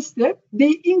step by step,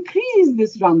 they increase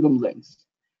this random length.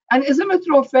 And as a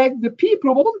matter of fact, the P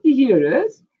probability here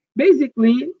is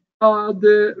basically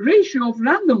the ratio of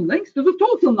random links to the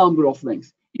total number of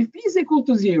links. If P is equal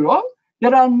to 0,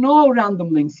 there are no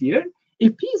random links here.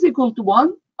 If P is equal to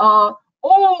 1,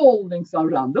 all links are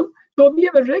random. So we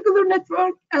have a regular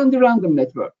network and a random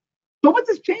network. So what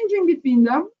is changing between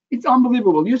them? It's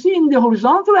unbelievable. You see in the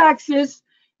horizontal axis,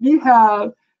 we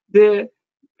have the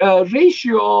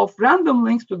ratio of random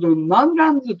links to the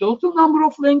non-random, the total number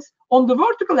of links. On the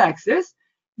vertical axis,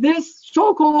 this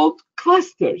so-called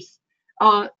clusters.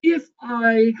 If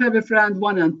I have a friend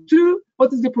 1 and 2,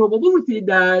 what is the probability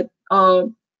that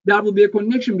there will be a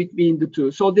connection between the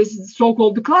two? So this is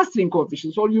so-called the clustering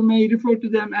coefficients, or you may refer to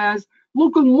them as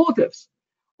local motifs.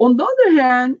 On the other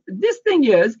hand, this thing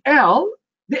is L,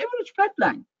 the average path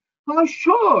length, how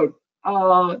short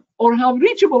or how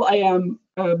reachable I am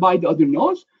by the other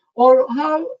nodes, or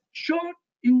how short,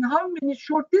 in how many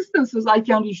short distances I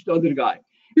can reach the other guy.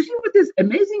 You see what is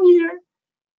amazing here?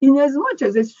 In as much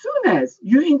as soon as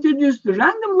you introduce the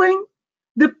random link,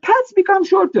 the paths become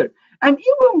shorter. And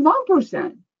even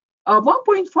 1%,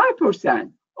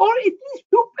 1.5%, or at least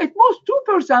at most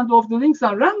 2% of the links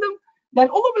are random, then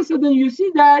all of a sudden you see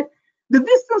that the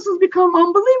distances become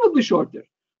unbelievably shorter.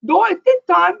 Though at that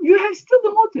time, you have still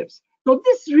the motifs. So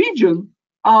this region,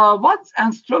 Watts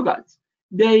and Strogatz,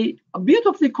 they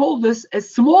beautifully call this a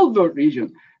small world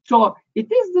region. So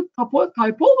it is the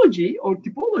typology or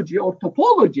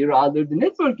topology rather, the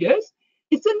network is,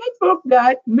 it's a network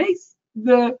that makes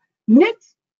the net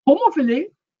homophily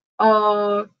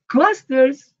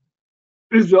clusters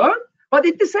reserved, but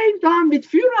at the same time, with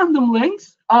few random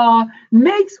links,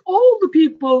 makes all the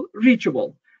people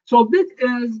reachable. So this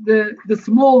is the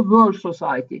small world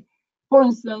society. For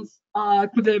instance, I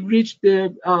could have reached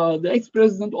the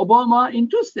ex-president Obama in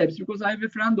 2 steps, because I have a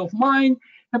friend of mine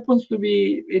happens to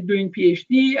be doing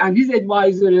PhD, and his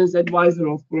advisor is advisor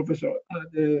of Professor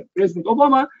the President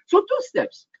Obama. So 2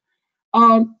 steps.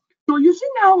 So you see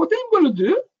now what I'm going to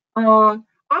do. I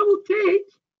will take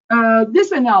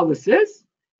this analysis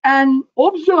and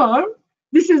observe.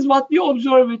 This is what you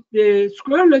observe with the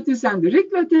square lattice and the Rick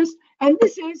lattice, and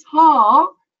this is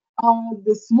how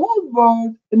the small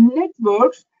world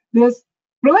networks, this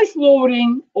price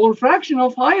lowering or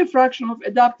higher fraction of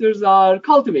adapters are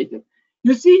cultivated.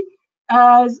 You see,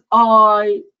 as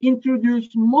I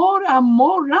introduce more and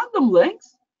more random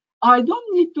links, I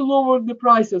don't need to lower the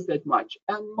prices that much,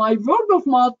 and my word of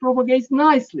mouth propagates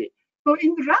nicely. So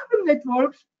in the random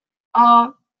networks,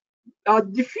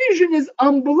 diffusion is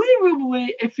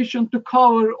unbelievably efficient to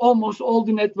cover almost all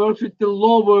the networks with the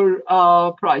lower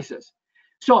prices.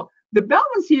 So the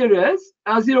balance here is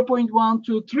 0.1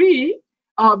 to 3.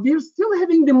 We're still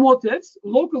having the motifs,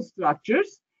 local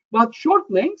structures, but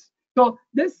short links. So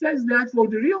this says that for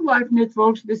the real life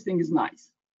networks, this thing is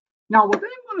nice. Now, what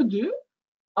I'm going to do,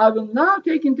 I will now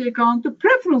take into account the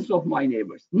preference of my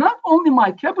neighbors, not only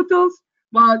my capitals,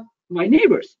 but my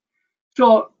neighbors.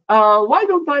 So why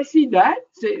don't I say that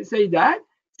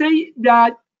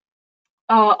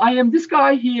I am this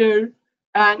guy here,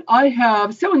 and I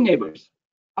have 7 neighbors,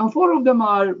 and 4 of them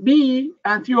are B,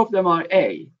 and 3 of them are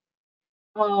A.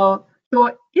 So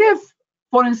if,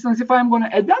 for instance, if I'm going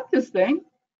to adapt this thing,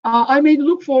 I may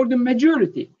look for the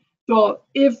majority. So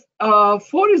if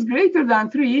 4 is greater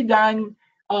than 3, then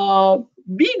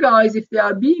B guys, if they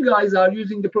are B guys, are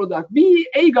using the product B,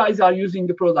 A guys are using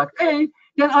the product A,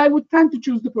 then I would tend to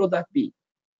choose the product B.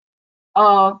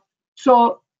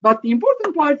 But the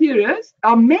important part here is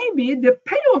maybe the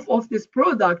payoff of this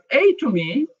product A to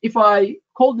me, if I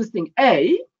call this thing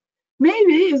A,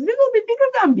 maybe is a little bit bigger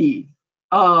than B.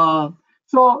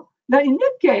 So now in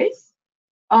that case,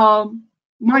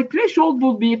 my threshold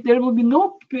will be, if there will be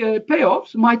no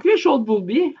payoffs, my threshold will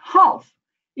be half.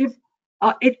 If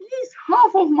at least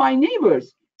half of my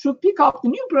neighbors should pick up the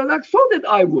new product, so that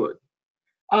I would.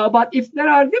 But if there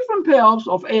are different payoffs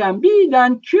of A and B,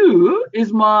 then Q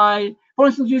is my, for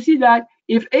instance, you see that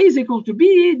if A is equal to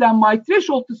B, then my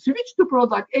threshold to switch to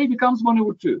product A becomes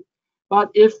 1/2. But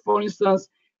if, for instance,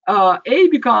 A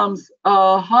becomes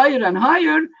higher and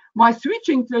higher, my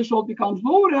switching threshold becomes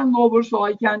lower and lower, so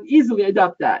I can easily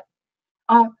adapt that.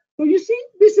 So you see,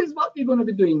 this is what we're going to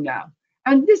be doing now.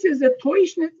 And this is a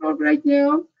toyish network right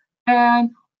now.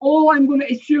 And I'm going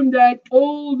to assume that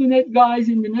all the net guys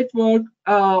in the network,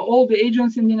 all the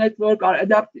agents in the network are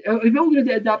adapted, have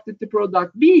already adapted the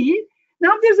product B.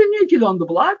 Now there's a new kid on the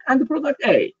block and the product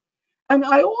A. And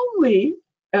I only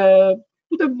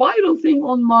put a viral thing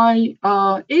on my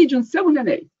agents 7 and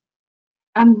 8.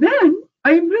 And then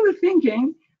I'm really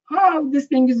thinking how this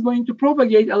thing is going to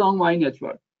propagate along my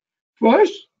network.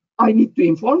 First, I need to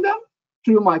inform them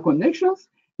through my connections.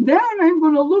 Then I'm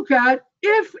going to look at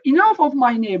if enough of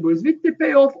my neighbors with the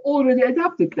payoff already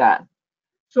adapted that.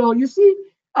 So you see,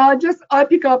 I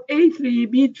pick up A3,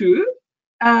 B2,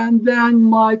 and then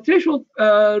my threshold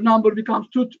number becomes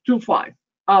 2/5.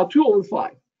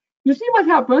 You see what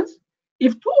happens?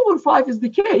 If 2/5 is the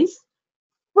case,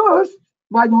 first,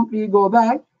 why don't we go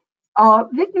back?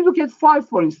 Let me look at 5,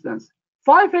 for instance.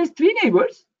 5 has 3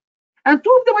 neighbors, and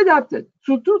 2 of them adapted,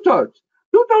 so 2/3.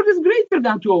 2/3 is greater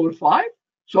than 2/5,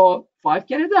 so 5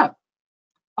 can adapt.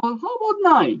 How about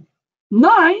 9?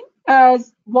 9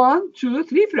 has 1, 2,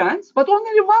 3 friends, but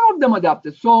only 1 of them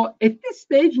adapted. So at this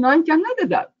stage, 9 cannot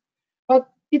adapt. But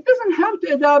it doesn't have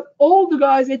to adapt all the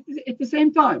guys at the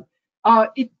same time.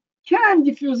 It can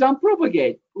diffuse and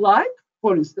propagate. Like,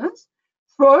 for instance,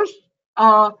 first,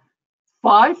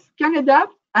 5 can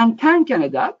adapt and 10 can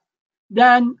adapt.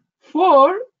 Then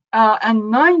 4 and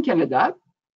 9 can adapt.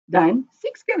 Then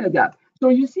 6 can adapt. So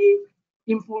you see,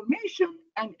 information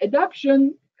and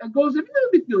adaptation goes a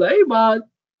little bit delay, but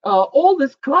all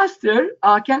this cluster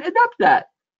can adapt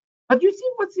that. But you see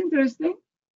what's interesting?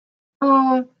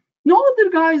 No other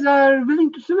guys are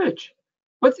willing to switch.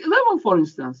 What's 11, for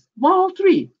instance?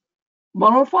 1/3,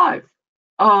 1/5,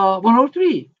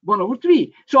 1/3,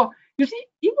 1/3. So you see,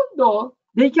 even though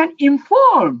they can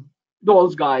inform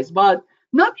those guys, but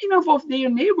not enough of their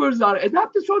neighbors are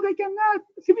adapted, so they cannot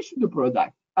finish the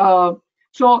product.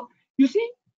 So you see,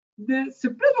 the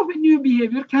spread of a new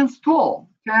behavior can stall,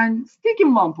 can stick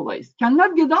in one place,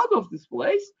 cannot get out of this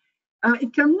place.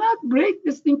 It cannot break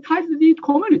this thing tightly knit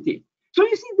community. So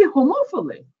you see, the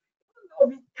homophily,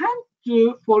 we tend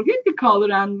to forget the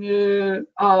color and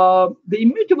the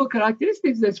immutable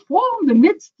characteristics that form the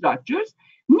net structures.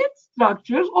 Net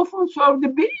structures often serve the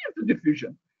barrier to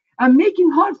diffusion and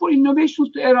making hard for innovations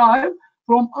to arrive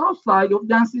from outside of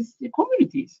density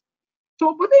communities.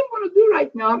 So what I'm going to do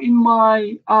right now in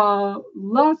my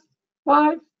last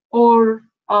 5 or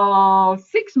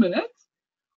 6 minutes,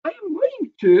 I am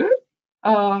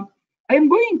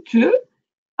going to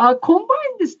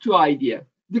combine these two ideas,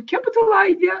 the capital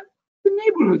idea, the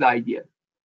neighborhood idea.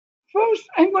 First,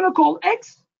 I'm going to call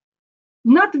X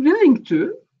not willing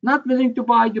to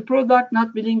buy the product,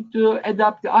 not willing to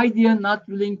adapt the idea, not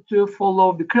willing to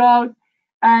follow the crowd.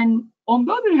 And on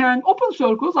the other hand, open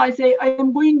circles, I say I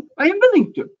am willing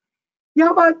to.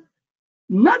 Yeah, but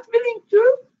not willing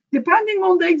to, depending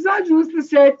on the exogenous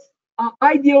set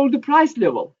idea or the price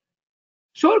level.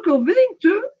 Circle willing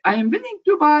to, I am willing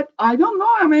to, but I don't know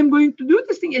I am going to do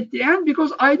this thing at the end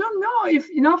because I don't know if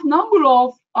enough number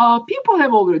of people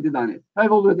have already done it,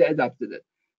 have already adapted it.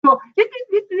 So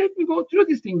let me go through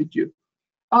this thing with you.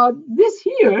 This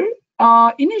here,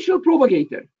 initial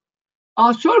propagator.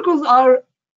 Circles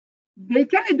they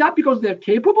can adapt because they're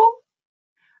capable.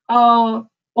 On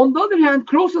the other hand,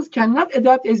 crosses cannot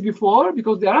adapt as before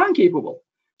because they are incapable.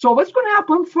 So what's going to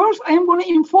happen? First, I am going to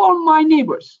inform my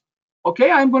neighbors.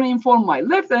 Okay, I'm going to inform my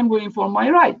left, I'm going to inform my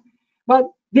right. But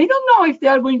they don't know if they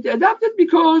are going to adapt it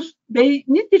because they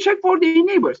need to check for their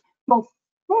neighbors. So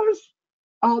first,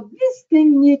 this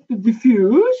thing needs to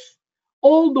diffuse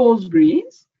all those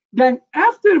greens. Then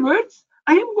afterwards,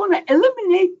 I am going to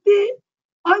eliminate the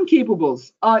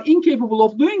incapables, incapable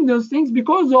of doing those things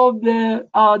because of their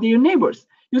neighbors.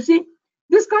 You see,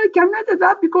 this guy cannot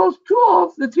adapt because 2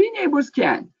 of the 3 neighbors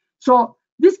can. So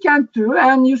this can too,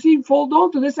 and you see, fold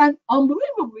on to this, and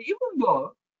unbelievably, even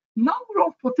though number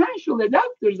of potential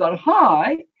adapters are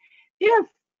high, if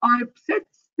I set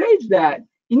stage that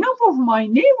enough of my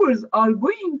neighbors are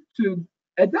going to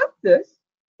adapt this,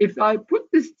 if I put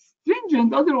this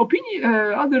stringent other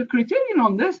criterion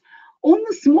on this, only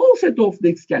a small set of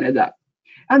things can adapt.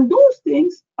 And those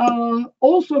things are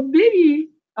also very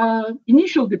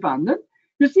initial dependent.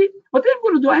 You see, what I'm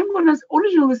going to do, I'm going to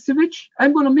originally switch,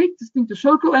 I'm going to make this thing to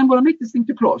circle, I'm going to make this thing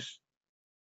to cross.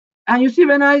 And you see,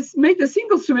 when I make a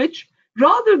single switch,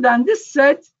 rather than this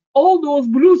set, all those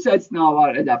blue sets now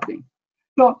are adapting.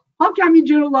 So how can we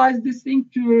generalize this thing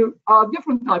to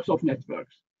different types of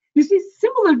networks? You see,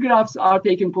 similar graphs are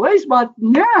taking place, but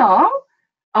now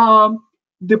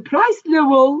the price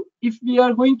level, if we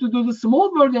are going to do the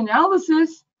small world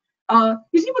analysis,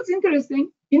 you see what's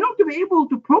interesting? In order to be able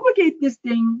to propagate this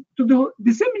thing,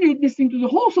 disseminate this thing to the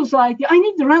whole society, I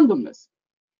need the randomness.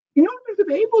 In order to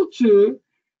be able to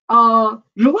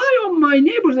rely on my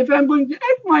neighbors, if I'm going to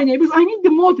act my neighbors, I need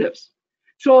the motifs.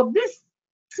 So these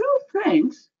 2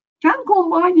 things can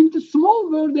combine into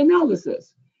small world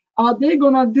analysis. They're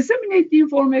going to disseminate the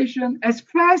information as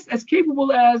fast, as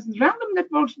capable as random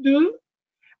networks do.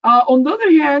 On the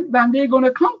other hand, when they're going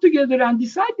to come together and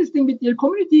decide this thing with their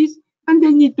communities, and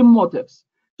they need the motifs.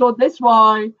 So that's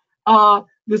why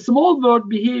the small world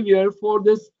behavior for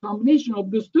this combination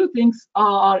of those 2 things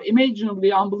are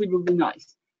imaginably, unbelievably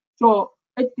nice. So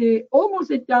almost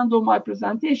at the end of my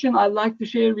presentation, I'd like to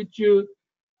share with you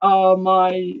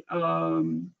my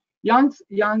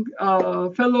young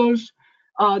fellows.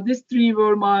 These 3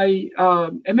 were my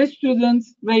MS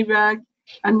students way back,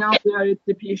 and now they are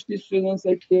the PhD students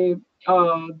at the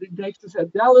Texas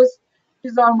at Dallas.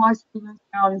 These are my students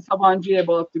now in Sabanci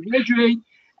about to graduate.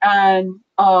 And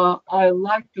I'd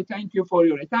like to thank you for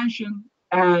your attention,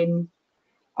 and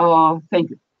thank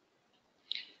you.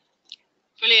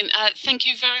 Brilliant. Thank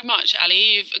you very much,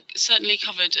 Ali. You've certainly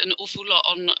covered an awful lot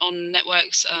on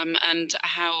networks and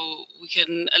how we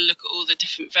can look at all the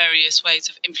different various ways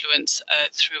of influence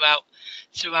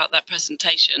throughout that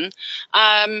presentation.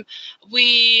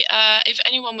 If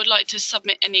anyone would like to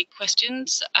submit any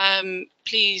questions,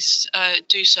 please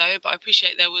do so, but I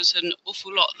appreciate there was an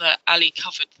awful lot that Ali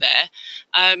covered there.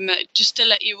 Just to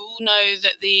let you all know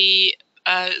that the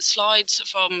slides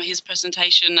from his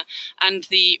presentation and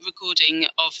the recording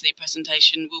of the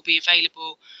presentation will be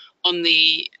available on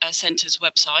the centre's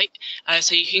website,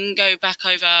 so you can go back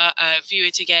over, view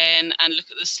it again and look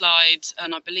at the slides,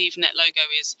 and I believe NetLogo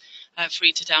is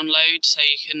free to download, so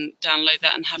you can download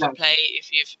that and have a Yes. play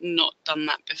if you've not done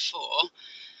that before.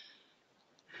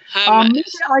 Maybe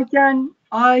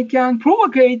I can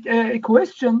provocate a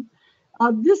question.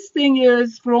 This thing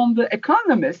is from The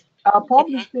Economist,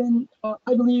 published in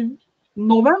I believe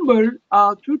November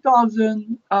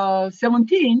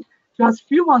 2017, just a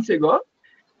few months ago,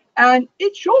 and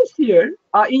it shows here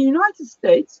in United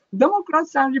States,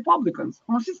 Democrats and Republicans,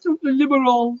 consistently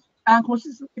liberal and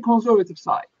consistently conservative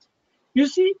sides. You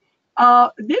see,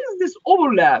 there is this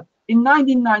overlap in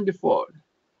 1994.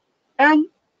 And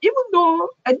even though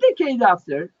a decade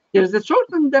after, there's a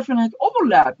certain definite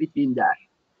overlap between that.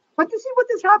 But you see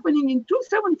what is happening in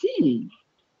 2017.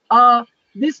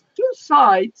 These two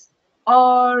sides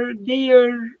are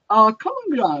their common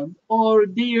ground, or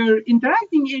their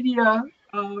interacting area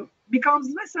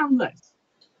becomes less and less.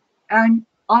 And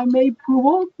I may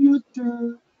provoke you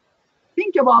to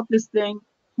think about this thing.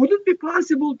 Would it be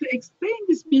possible to explain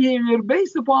this behavior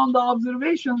based upon the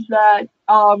observations that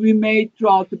we made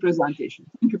throughout the presentation?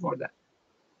 Thank you for that.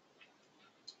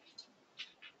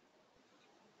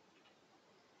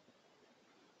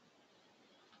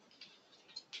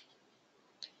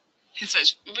 So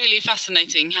it's really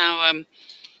fascinating how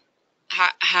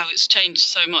it's changed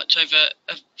so much over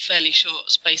a fairly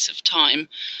short space of time.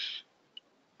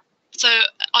 So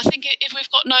I think if we've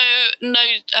got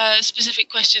no specific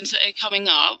questions that are coming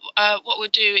up, what we'll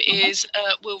do is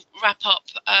we'll wrap up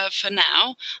for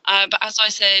now. But as I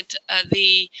said,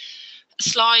 the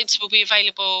slides will be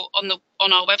available on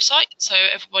our website, so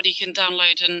everybody can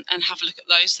download and have a look at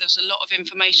those. There's a lot of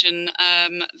information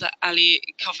that Ali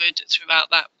covered throughout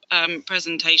that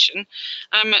presentation.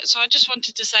 So I just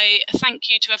wanted to say thank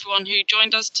you to everyone who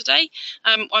joined us today.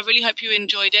 I really hope you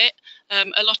enjoyed it.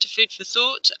 A lot of food for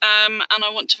thought, and I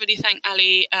want to really thank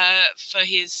Ali for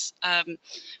his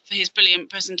brilliant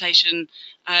presentation.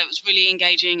 It was really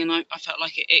engaging, and I felt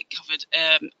like it covered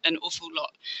an awful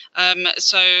lot.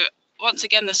 So once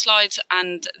again, the slides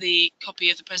and the copy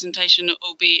of the presentation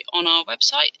will be on our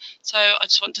website. So I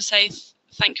just want to say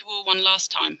thank you all one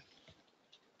last time.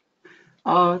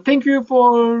 Thank you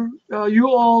for you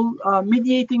all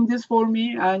mediating this for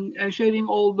me and sharing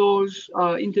all those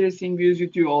interesting views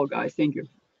with you all, guys. Thank you.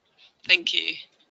 Thank you.